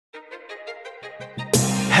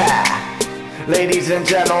Ladies and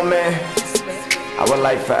gentlemen, I would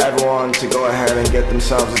like for everyone to go ahead and get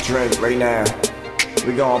themselves a drink right now.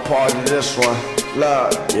 We gonna party this one.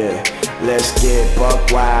 Love, yeah. Let's get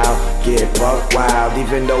buck wild, get buck wild.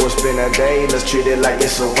 Even though it's been a day, let's treat it like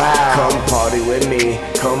it's a while. Come party with me,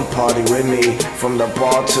 come party with me. From the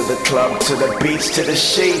bar to the club, to the beach, to the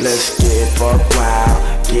sheets. Let's get buck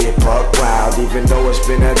wild, get buck wild. Even though it's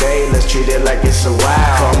been a day, let's treat it like it's a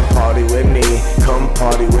while. Come party with me, come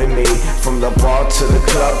party with me. From the bar to the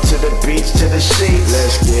club, to the beach, to the sheets.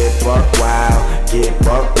 Let's get buck wild, get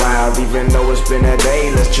buck wild. Even though it's been a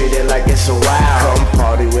day, let's treat it like it's a while. Come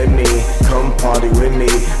party with me, come party with me.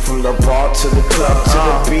 From the bar to the club, to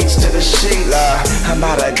the beach, to the sheets. I'm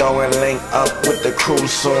about to go and link up with the crew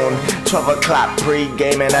soon. 12 o'clock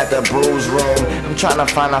pre-gaming at the Brews Room. I'm trying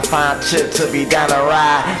to find a fine chick to be down to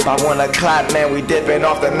ride. By 1 o'clock, man, we dipping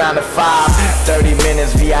off the 9 to 5. 30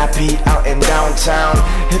 minutes VIP out in downtown.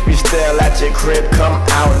 If you still at your crib, come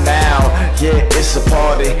out now. Yeah, it's a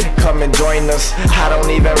party, come and join us. I don't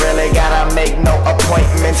even really gotta make no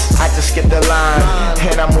appointments. I just skip the line,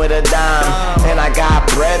 and I'm with a dime. And I got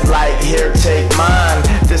bread like, here, take mine.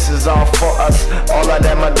 This is all for us, all of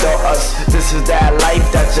them adore us. This is that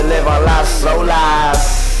life that you live on life so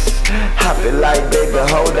lies. I feel like, baby,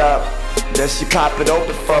 hold up. Then she pop it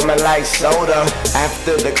open for me like soda.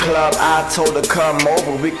 After the club, I told her come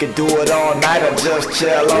over. We could do it all night or just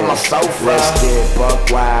chill on my sofa. Let's get buck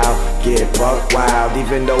wild, get buck wild.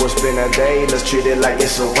 Even though it's been a day, let's treat it like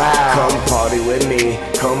it's a while. Come party with me,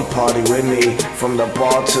 come party with me. From the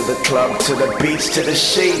bar to the club, to the beach, to the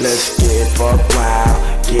sheets. Let's get buck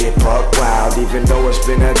wild, get buck wild. Even though it's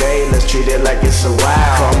been a day, let's treat it like it's a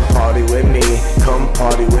while. Come party with me, come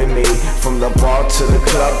party with me. From the bar to the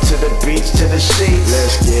club, to the beach, to the sheets.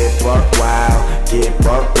 Let's get buck wild, get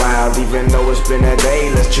buck wild. Even though it's been a day,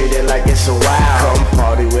 let's treat it like it's a while. Come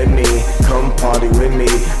party with me, come party with me.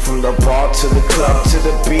 From the bar to the club, to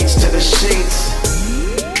the beach, to the sheets.